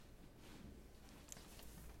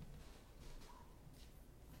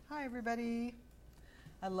Hi, everybody.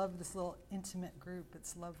 I love this little intimate group.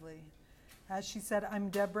 It's lovely. As she said,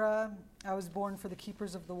 I'm Deborah. I was born for the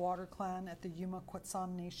Keepers of the Water clan at the Yuma Quetzal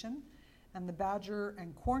Nation and the Badger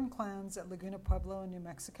and Corn clans at Laguna, Pueblo in New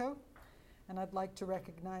Mexico. And I'd like to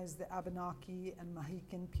recognize the Abenaki and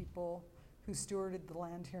Mohican people who stewarded the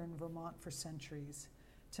land here in Vermont for centuries.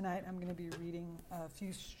 Tonight I'm going to be reading a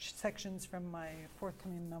few sections from my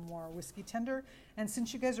forthcoming memoir, Whiskey Tender. And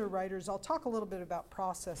since you guys are writers, I'll talk a little bit about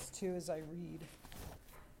process too as I read.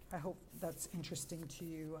 I hope that's interesting to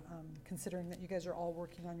you, considering that you guys are all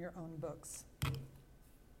working on your own books.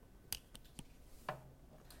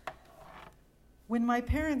 When my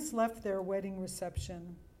parents left their wedding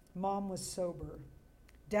reception, Mom was sober.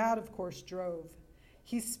 Dad, of course, drove.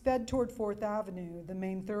 He sped toward 4th Avenue, the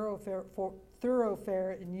main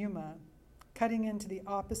thoroughfare in Yuma, cutting into the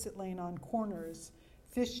opposite lane on corners,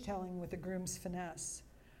 fishtailing with a groom's finesse.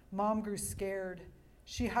 Mom grew scared.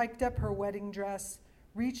 She hiked up her wedding dress,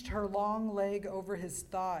 reached her long leg over his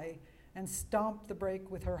thigh, and stomped the brake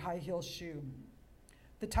with her high-heel shoe.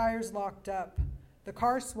 The tires locked up. The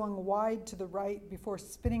car swung wide to the right before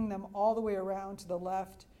spinning them all the way around to the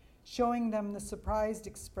left, showing them the surprised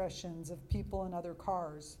expressions of people in other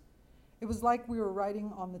cars. It was like we were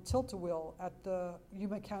riding on the tilt-a-wheel at the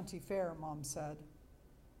Yuma County Fair, Mom said.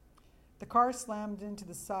 The car slammed into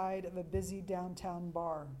the side of a busy downtown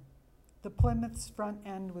bar. The Plymouth's front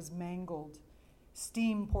end was mangled.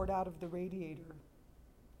 Steam poured out of the radiator.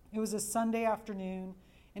 It was a Sunday afternoon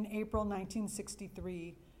in April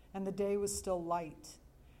 1963, and the day was still light.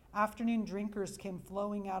 Afternoon drinkers came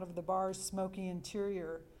flowing out of the bar's smoky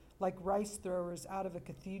interior like rice throwers out of a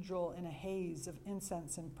cathedral in a haze of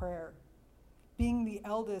incense and prayer. Being the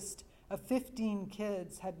eldest of 15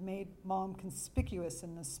 kids had made Mom conspicuous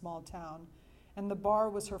in this small town, and the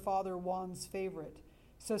bar was her father Juan's favorite,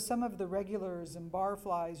 so some of the regulars and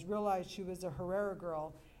barflies realized she was a Herrera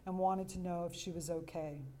girl and wanted to know if she was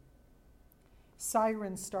okay.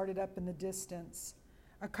 Sirens started up in the distance.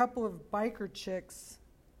 A couple of biker chicks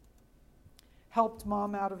helped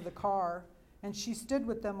Mom out of the car, and she stood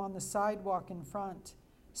with them on the sidewalk in front,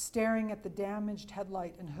 staring at the damaged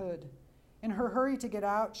headlight and hood. In her hurry to get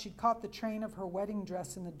out, she'd caught the train of her wedding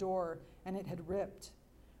dress in the door, and it had ripped.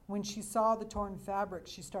 When she saw the torn fabric,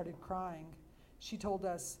 she started crying. She told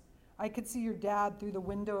us, "I could see your dad through the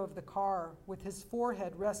window of the car with his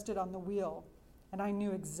forehead rested on the wheel, and I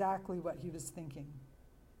knew exactly what he was thinking."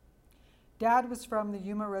 Dad was from the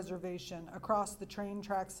Yuma Reservation across the train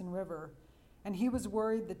tracks and river, and he was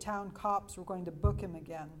worried the town cops were going to book him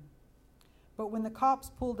again. But when the cops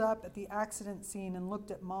pulled up at the accident scene and looked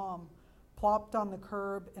at Mom, plopped on the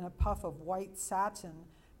curb in a puff of white satin,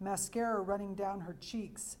 mascara running down her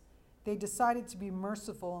cheeks, they decided to be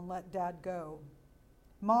merciful and let Dad go.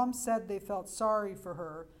 Mom said they felt sorry for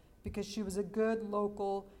her because she was a good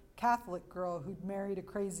local Catholic girl who'd married a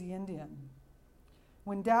crazy Indian.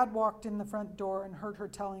 When Dad walked in the front door and heard her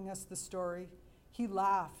telling us the story, he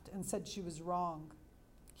laughed and said she was wrong.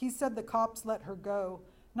 He said the cops let her go,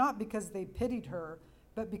 not because they pitied her,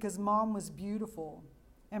 but because Mom was beautiful,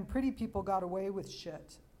 and pretty people got away with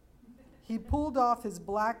shit. He pulled off his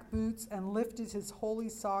black boots and lifted his holy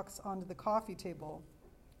socks onto the coffee table.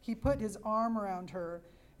 He put his arm around her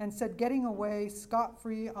and said getting away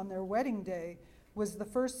scot-free on their wedding day was the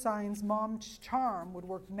first signs Mom's charm would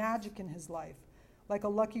work magic in his life, like a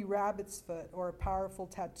lucky rabbit's foot or a powerful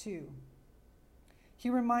tattoo. He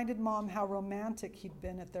reminded Mom how romantic he'd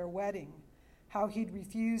been at their wedding, how he'd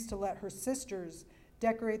refused to let her sisters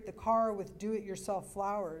decorate the car with do-it-yourself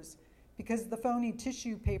flowers because the phony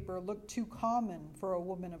tissue paper looked too common for a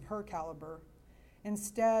woman of her caliber.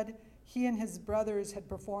 Instead, he and his brothers had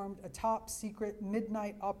performed a top-secret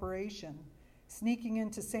midnight operation, sneaking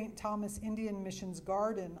into St. Thomas Indian Mission's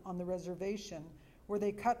garden on the reservation, where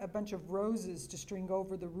they cut a bunch of roses to string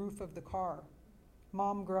over the roof of the car.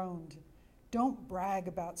 Mom groaned, "Don't brag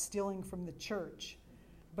about stealing from the church."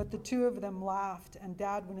 But the two of them laughed, and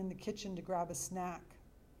Dad went in the kitchen to grab a snack.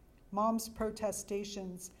 Mom's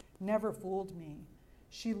protestations never fooled me.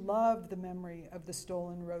 She loved the memory of the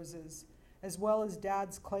stolen roses, as well as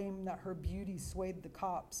Dad's claim that her beauty swayed the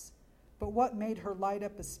cops. But what made her light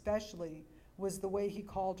up especially was the way he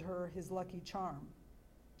called her his lucky charm.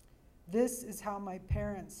 This is how my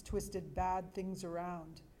parents twisted bad things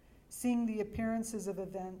around, seeing the appearances of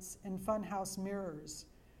events in funhouse mirrors,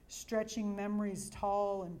 stretching memories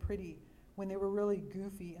tall and pretty when they were really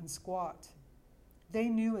goofy and squat. They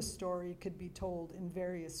knew a story could be told in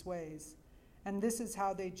various ways, and this is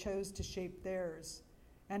how they chose to shape theirs,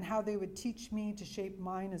 and how they would teach me to shape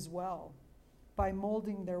mine as well, by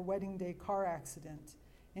molding their wedding day car accident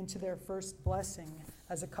into their first blessing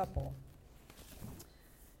as a couple.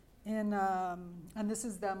 And this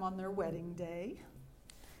is them on their wedding day.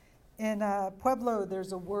 In Pueblo,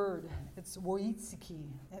 there's a word. It's woitziki.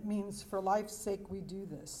 It means, for life's sake, we do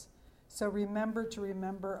this. So remember to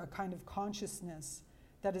remember a kind of consciousness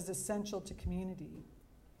that is essential to community.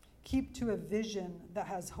 Keep to a vision that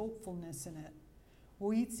has hopefulness in it.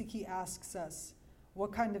 Woitziki asks us,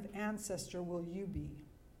 what kind of ancestor will you be?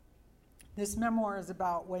 This memoir is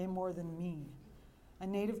about way more than me. A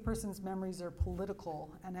Native person's memories are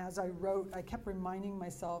political, and as I wrote, I kept reminding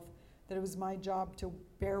myself that it was my job to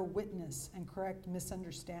bear witness and correct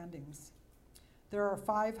misunderstandings. There are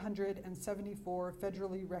 574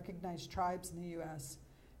 federally recognized tribes in the US,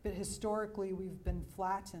 but historically we've been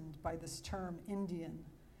flattened by this term, Indian.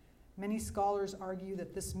 Many scholars argue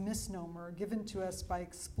that this misnomer, given to us by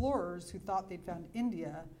explorers who thought they'd found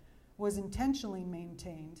India, was intentionally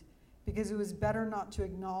maintained because it was better not to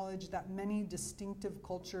acknowledge that many distinctive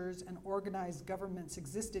cultures and organized governments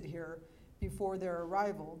existed here before their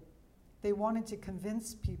arrival. They wanted to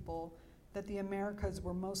convince people that the Americas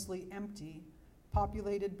were mostly empty,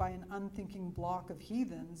 populated by an unthinking block of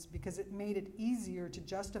heathens, because it made it easier to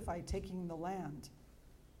justify taking the land.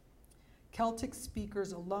 Celtic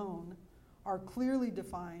speakers alone are clearly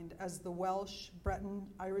defined as the Welsh, Breton,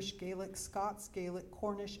 Irish Gaelic, Scots Gaelic,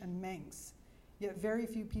 Cornish, and Manx, yet very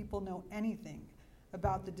few people know anything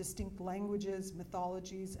about the distinct languages,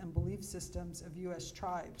 mythologies, and belief systems of US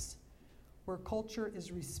tribes. Where culture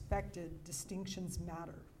is respected, distinctions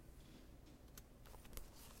matter.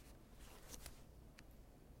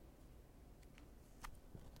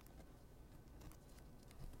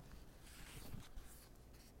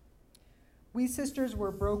 We sisters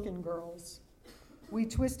were broken girls. We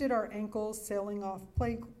twisted our ankles sailing off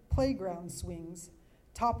playground swings,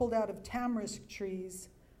 toppled out of tamarisk trees,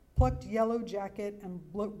 plucked yellow jacket and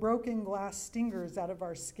broken glass stingers out of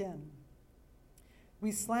our skin.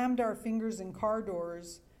 We slammed our fingers in car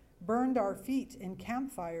doors, burned our feet in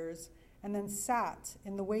campfires, and then sat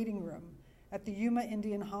in the waiting room at the Yuma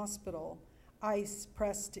Indian Hospital, ice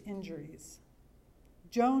pressed to injuries.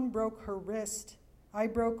 Joan broke her wrist. I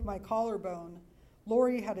broke my collarbone.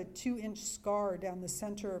 Lori had a 2-inch scar down the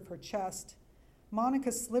center of her chest.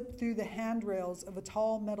 Monica slipped through the handrails of a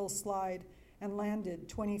tall metal slide and landed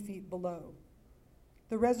 20 feet below.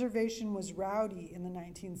 The reservation was rowdy in the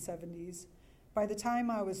 1970s. By the time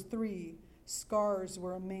I was 3, scars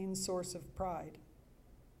were a main source of pride.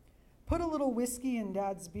 Put a little whiskey in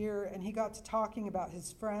Dad's beer, and he got to talking about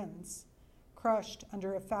his friends, crushed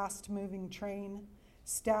under a fast-moving train,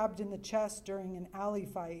 stabbed in the chest during an alley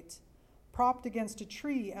fight, propped against a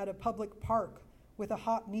tree at a public park with a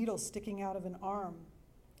hot needle sticking out of an arm,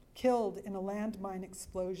 killed in a landmine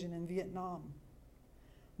explosion in Vietnam.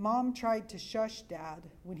 Mom tried to shush Dad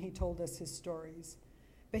when he told us his stories,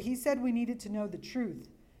 but he said we needed to know the truth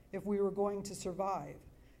if we were going to survive,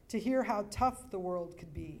 to hear how tough the world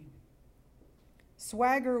could be.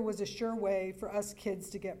 Swagger was a sure way for us kids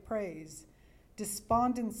to get praise.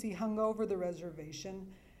 Despondency hung over the reservation,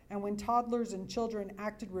 and when toddlers and children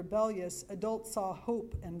acted rebellious, adults saw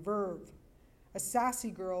hope and verve. A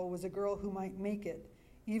sassy girl was a girl who might make it,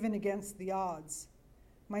 even against the odds.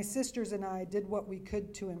 My sisters and I did what we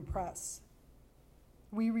could to impress.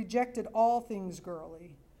 We rejected all things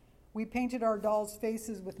girly. We painted our dolls'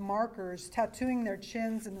 faces with markers, tattooing their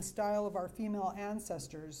chins in the style of our female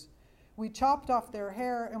ancestors. We chopped off their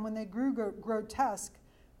hair, and when they grew grotesque,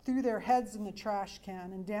 threw their heads in the trash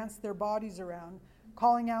can and danced their bodies around,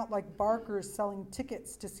 calling out like barkers selling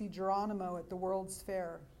tickets to see Geronimo at the World's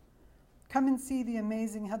Fair. Come and see the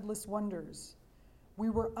amazing headless wonders. We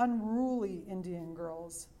were unruly Indian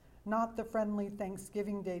girls, not the friendly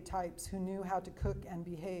Thanksgiving Day types who knew how to cook and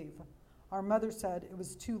behave. Our mother said it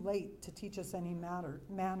was too late to teach us any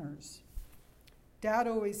manners. Dad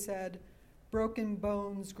always said, broken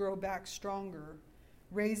bones grow back stronger,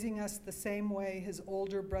 raising us the same way his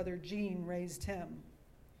older brother Gene raised him.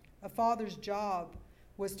 A father's job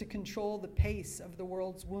was to control the pace of the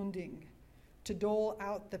world's wounding, to dole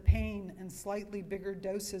out the pain in slightly bigger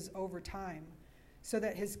doses over time, so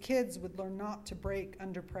that his kids would learn not to break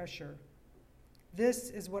under pressure. This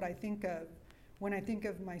is what I think of when I think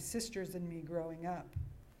of my sisters and me growing up.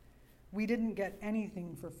 We didn't get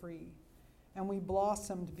anything for free, and we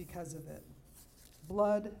blossomed because of it.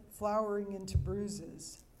 Blood flowering into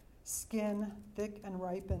bruises, skin thick and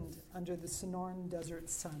ripened under the Sonoran Desert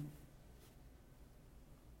sun.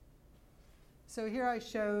 So here I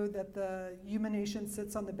show that the Yuma Nation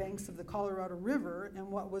sits on the banks of the Colorado River in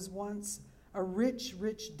what was once a rich,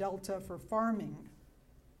 rich delta for farming.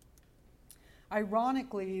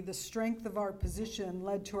 Ironically, the strength of our position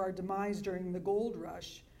led to our demise during the gold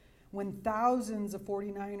rush, when thousands of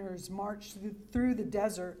 49ers marched through the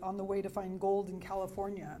desert on the way to find gold in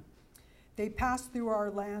California. They passed through our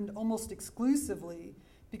land almost exclusively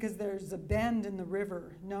because there's a bend in the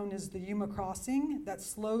river known as the Yuma crossing that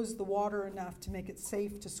slows the water enough to make it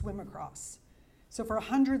safe to swim across. So for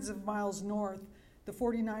hundreds of miles north, the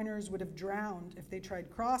 49ers would have drowned if they tried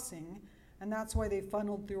crossing, and that's why they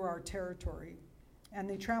funneled through our territory. And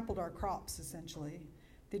they trampled our crops, essentially.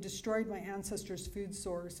 They destroyed my ancestors' food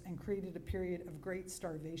source and created a period of great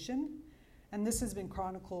starvation. And this has been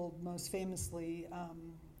chronicled most famously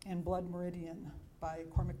in Blood Meridian by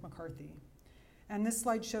Cormac McCarthy. And this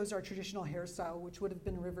slide shows our traditional hairstyle, which would have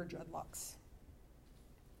been river dreadlocks.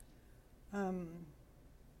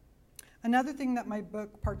 Another thing that my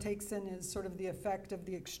book partakes in is sort of the effect of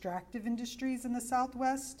the extractive industries in the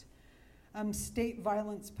Southwest. State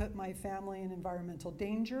violence put my family in environmental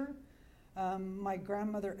danger. My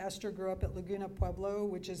grandmother Esther grew up at Laguna, Pueblo,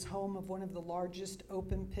 which is home of one of the largest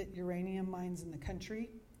open pit uranium mines in the country.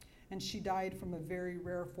 And she died from a very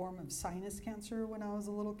rare form of sinus cancer when I was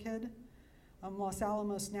a little kid. Los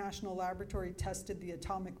Alamos National Laboratory tested the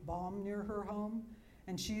atomic bomb near her home,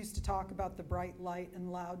 and she used to talk about the bright light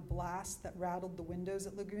and loud blasts that rattled the windows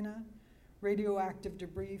at Laguna. Radioactive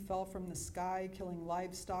debris fell from the sky, killing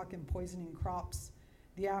livestock and poisoning crops.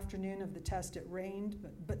 The afternoon of the test, it rained,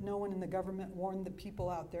 but no one in the government warned the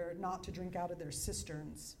people out there not to drink out of their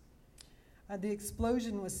cisterns. The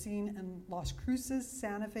explosion was seen in Las Cruces,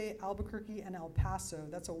 Santa Fe, Albuquerque, and El Paso.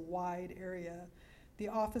 That's a wide area. The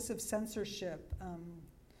Office of Censorship,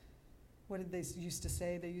 what did they used to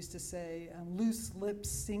say? They used to say, loose lips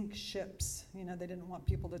sink ships. You know, they didn't want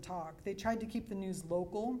people to talk. They tried to keep the news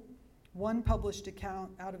local. One published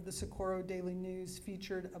account out of the Socorro Daily News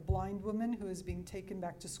featured a blind woman who was being taken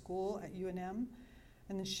back to school at UNM,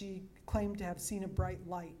 and then she claimed to have seen a bright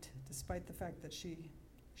light, despite the fact that she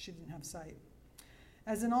didn't have sight.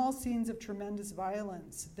 As in all scenes of tremendous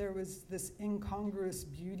violence, there was this incongruous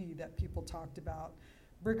beauty that people talked about.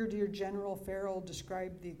 Brigadier General Farrell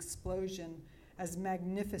described the explosion as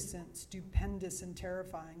magnificent, stupendous, and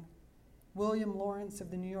terrifying. William Lawrence of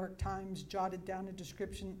the New York Times jotted down a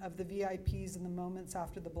description of the VIPs in the moments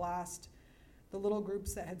after the blast. The little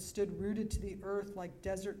groups that had stood rooted to the earth like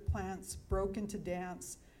desert plants broke into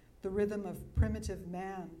dance, the rhythm of primitive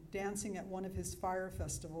man dancing at one of his fire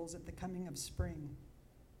festivals at the coming of spring.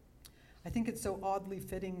 I think it's so oddly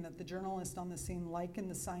fitting that the journalist on the scene likened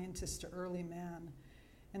the scientist to early man.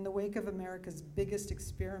 In the wake of America's biggest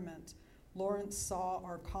experiment, Lawrence saw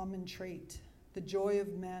our common trait, the joy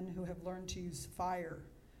of men who have learned to use fire,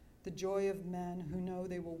 the joy of men who know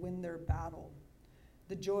they will win their battle,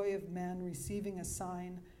 the joy of men receiving a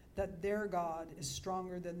sign that their God is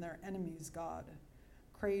stronger than their enemy's God.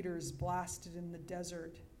 Craters blasted in the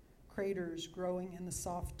desert, craters growing in the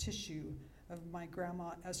soft tissue of my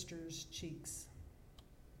grandma Esther's cheeks.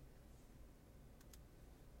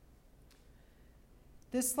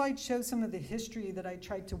 This slide shows some of the history that I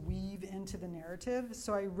tried to weave into the narrative.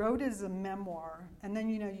 So I wrote it as a memoir, and then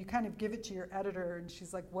you kind of give it to your editor, and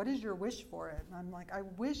she's like, what is your wish for it? And I'm like, I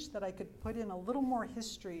wish that I could put in a little more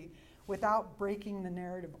history without breaking the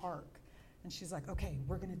narrative arc. And she's like, okay,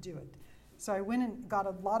 we're gonna do it. So I went and got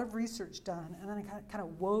a lot of research done, and then I kind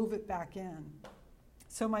of wove it back in.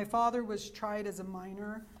 So my father was tried as a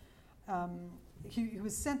minor. He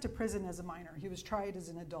was sent to prison as a minor. He was tried as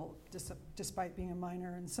an adult, despite being a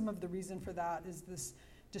minor. And some of the reason for that is this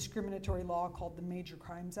discriminatory law called the Major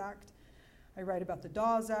Crimes Act. I write about the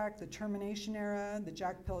Dawes Act, the termination era, the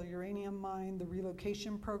Jack Pill uranium mine, the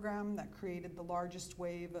relocation program that created the largest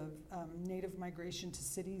wave of native migration to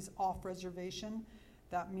cities off reservation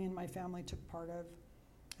that me and my family took part of.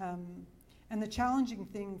 And the challenging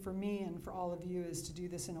thing for me and for all of you is to do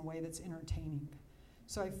this in a way that's entertaining.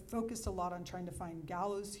 So I focused a lot on trying to find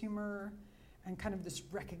gallows humor and kind of this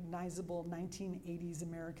recognizable 1980s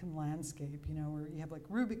American landscape, where you have like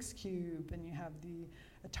Rubik's Cube and you have the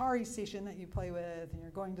Atari station that you play with and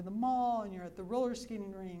you're going to the mall and you're at the roller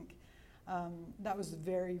skating rink. That was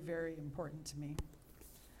very, very important to me.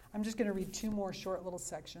 I'm just gonna read two more short little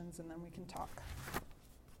sections and then we can talk.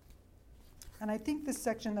 And I think this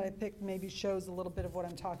section that I picked maybe shows a little bit of what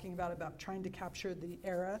I'm talking about trying to capture the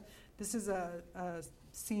era. This is a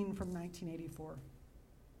scene from 1984.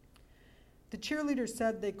 The cheerleaders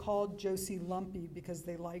said they called Josie Lumpy because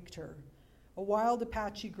they liked her. A wild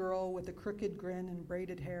Apache girl with a crooked grin and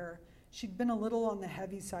braided hair, she'd been a little on the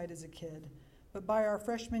heavy side as a kid, but by our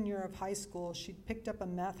freshman year of high school, she'd picked up a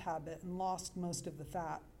meth habit and lost most of the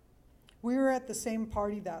fat. We were at the same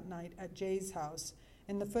party that night at Jay's house,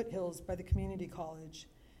 in the foothills by the community college.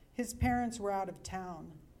 His parents were out of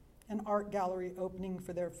town, an art gallery opening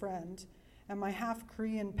for their friend, and my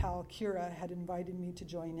half-Korean pal Kira had invited me to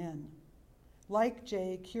join in. Like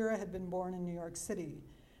Jay, Kira had been born in New York City,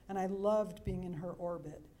 and I loved being in her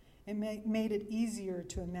orbit. It made it easier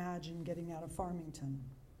to imagine getting out of Farmington.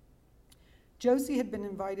 Josie had been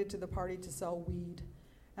invited to the party to sell weed,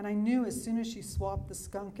 and I knew as soon as she swapped the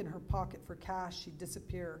skunk in her pocket for cash, she'd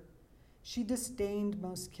disappear. She disdained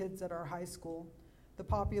most kids at our high school, the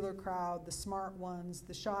popular crowd, the smart ones,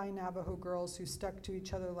 the shy Navajo girls who stuck to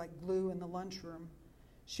each other like glue in the lunchroom.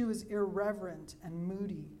 She was irreverent and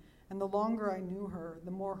moody, and the longer I knew her,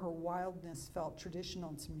 the more her wildness felt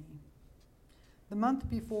traditional to me. The month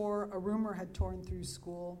before, a rumor had torn through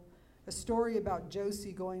school, a story about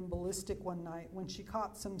Josie going ballistic one night when she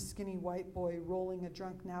caught some skinny white boy rolling a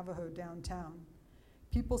drunk Navajo downtown.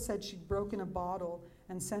 People said she'd broken a bottle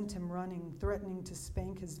and sent him running, threatening to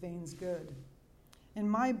spank his veins good. In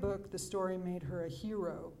my book, the story made her a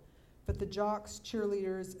hero, but the jocks,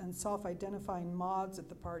 cheerleaders, and self-identifying mods at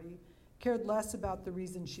the party cared less about the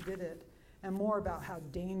reason she did it and more about how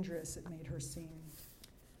dangerous it made her seem.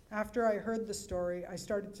 After I heard the story, I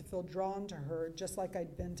started to feel drawn to her, just like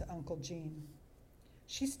I'd been to Uncle Gene.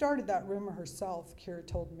 She started that rumor herself, Kira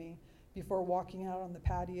told me, before walking out on the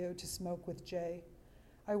patio to smoke with Jay.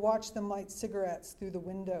 I watched them light cigarettes through the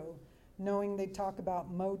window, knowing they'd talk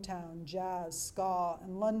about Motown, jazz, ska,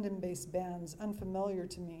 and London-based bands unfamiliar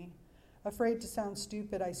to me. Afraid to sound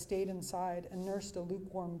stupid, I stayed inside and nursed a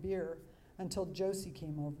lukewarm beer until Josie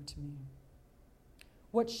came over to me.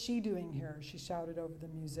 "What's she doing here?" she shouted over the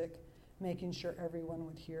music, making sure everyone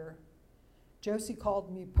would hear. Josie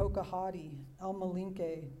called me Pokahati, El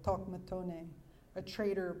Malinke, Tokmatone, a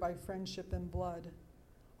traitor by friendship and blood.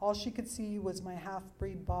 All she could see was my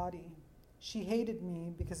half-breed body. She hated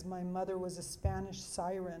me because my mother was a Spanish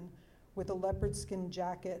siren with a leopard skin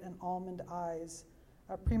jacket and almond eyes,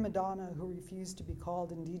 a prima donna who refused to be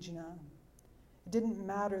called indigena. It didn't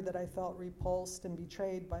matter that I felt repulsed and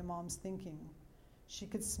betrayed by Mom's thinking. She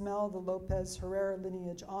could smell the Lopez Herrera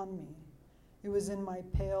lineage on me. It was in my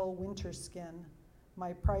pale winter skin,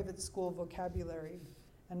 my private school vocabulary,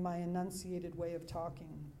 and my enunciated way of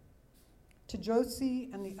talking. To Josie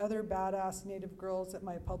and the other badass Native girls at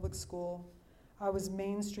my public school, I was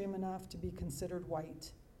mainstream enough to be considered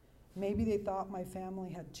white. Maybe they thought my family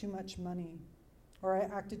had too much money, or I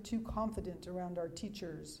acted too confident around our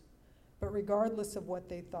teachers. But regardless of what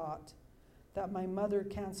they thought, that my mother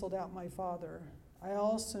canceled out my father, I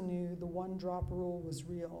also knew the one-drop rule was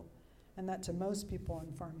real, and that to most people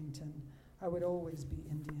in Farmington, I would always be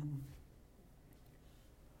Indian.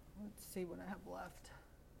 Let's see what I have left.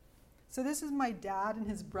 So this is my dad and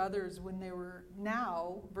his brothers when they were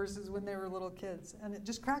now versus when they were little kids. And it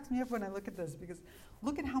just cracks me up when I look at this because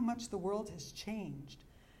look at how much the world has changed.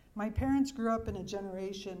 My parents grew up in a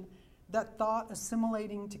generation that thought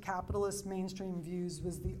assimilating to capitalist mainstream views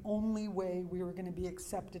was the only way we were going to be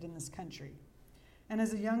accepted in this country. And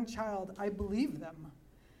as a young child, I believed them.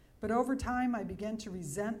 But over time, I began to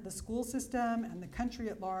resent the school system and the country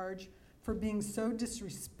at large for being so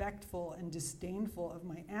disrespectful and disdainful of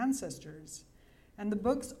my ancestors. And the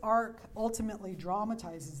book's arc ultimately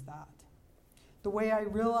dramatizes that. The way I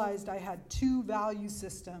realized I had two value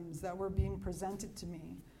systems that were being presented to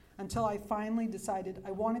me until I finally decided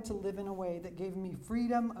I wanted to live in a way that gave me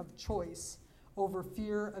freedom of choice over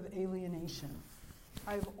fear of alienation.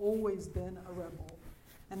 I've always been a rebel,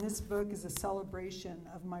 and this book is a celebration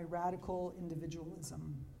of my radical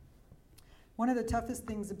individualism. One of the toughest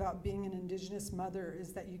things about being an Indigenous mother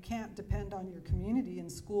is that you can't depend on your community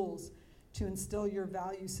and schools to instill your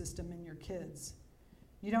value system in your kids.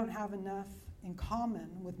 You don't have enough in common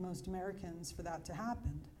with most Americans for that to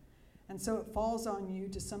happen. And so it falls on you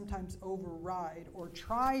to sometimes override or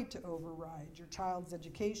try to override your child's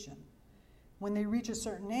education. When they reach a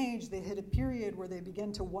certain age, they hit a period where they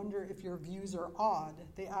begin to wonder if your views are odd.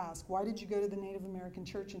 They ask, why did you go to the Native American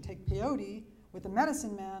church and take peyote with a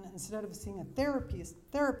medicine man instead of seeing a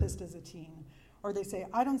therapist as a teen? Or they say,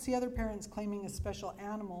 I don't see other parents claiming a special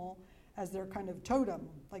animal as their kind of totem,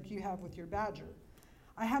 like you have with your badger.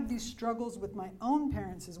 I have these struggles with my own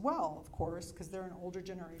parents as well, of course, because they're an older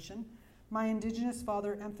generation. My Indigenous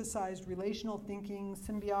father emphasized relational thinking,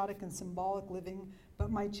 symbiotic and symbolic living, but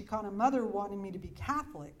my Chicana mother wanted me to be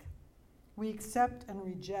Catholic. We accept and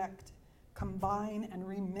reject, combine and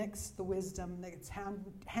remix the wisdom that gets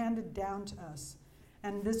handed down to us.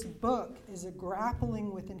 And this book is a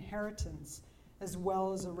grappling with inheritance as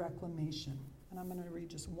well as a reclamation. And I'm going to read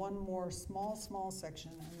just one more small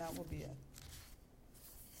section, and that will be it.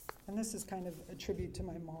 And this is kind of a tribute to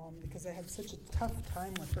my mom because I had such a tough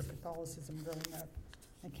time with her Catholicism growing up.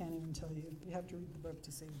 I can't even tell you. You have to read the book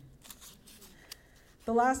to see.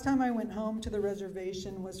 The last time I went home to the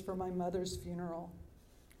reservation was for my mother's funeral.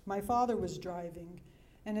 My father was driving,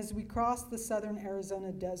 and as we crossed the southern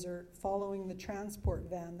Arizona desert, following the transport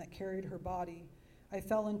van that carried her body, I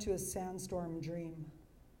fell into a sandstorm dream.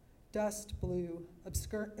 Dust blew,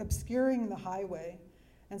 obscuring the highway,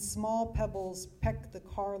 and small pebbles pecked the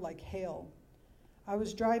car like hail. I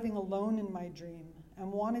was driving alone in my dream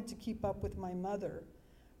and wanted to keep up with my mother,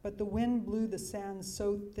 but the wind blew the sand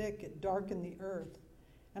so thick it darkened the earth,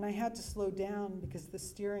 and I had to slow down because the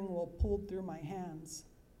steering wheel pulled through my hands.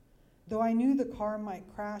 Though I knew the car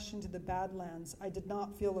might crash into the Badlands, I did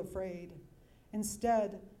not feel afraid.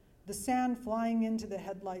 Instead, the sand flying into the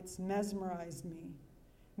headlights mesmerized me,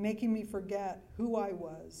 making me forget who I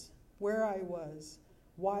was, where I was,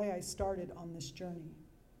 why I started on this journey.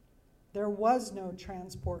 There was no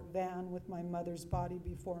transport van with my mother's body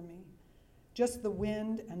before me, just the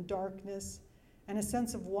wind and darkness and a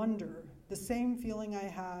sense of wonder, the same feeling I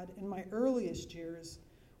had in my earliest years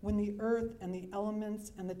when the earth and the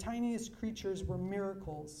elements and the tiniest creatures were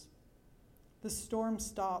miracles. The storm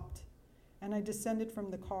stopped, and I descended from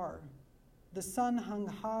the car. The sun hung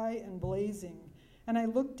high and blazing, and I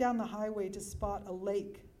looked down the highway to spot a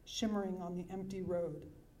lake shimmering on the empty road.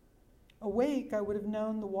 Awake, I would have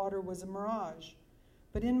known the water was a mirage,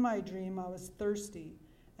 but in my dream I was thirsty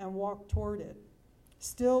and walked toward it,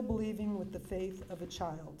 still believing with the faith of a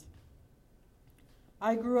child.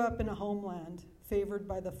 I grew up in a homeland favored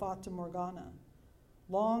by the Fata Morgana.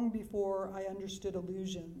 Long before I understood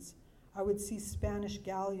illusions, I would see Spanish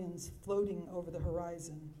galleons floating over the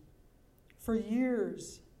horizon. For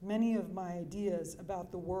years, many of my ideas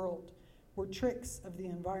about the world were tricks of the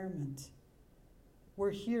environment.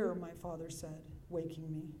 "We're here," my father said,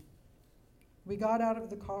 waking me. We got out of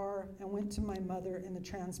the car and went to my mother in the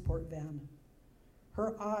transport van.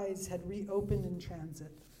 Her eyes had reopened in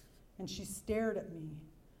transit, and she stared at me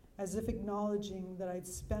as if acknowledging that I'd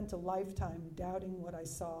spent a lifetime doubting what I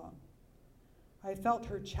saw. I felt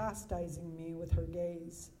her chastising me with her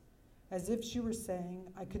gaze, as if she were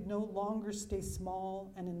saying I could no longer stay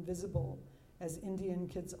small and invisible as Indian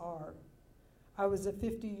kids are. I was a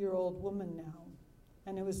 50-year-old woman now,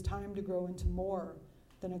 and it was time to grow into more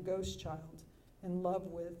than a ghost child in love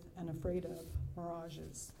with and afraid of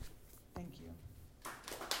mirages. Thank you.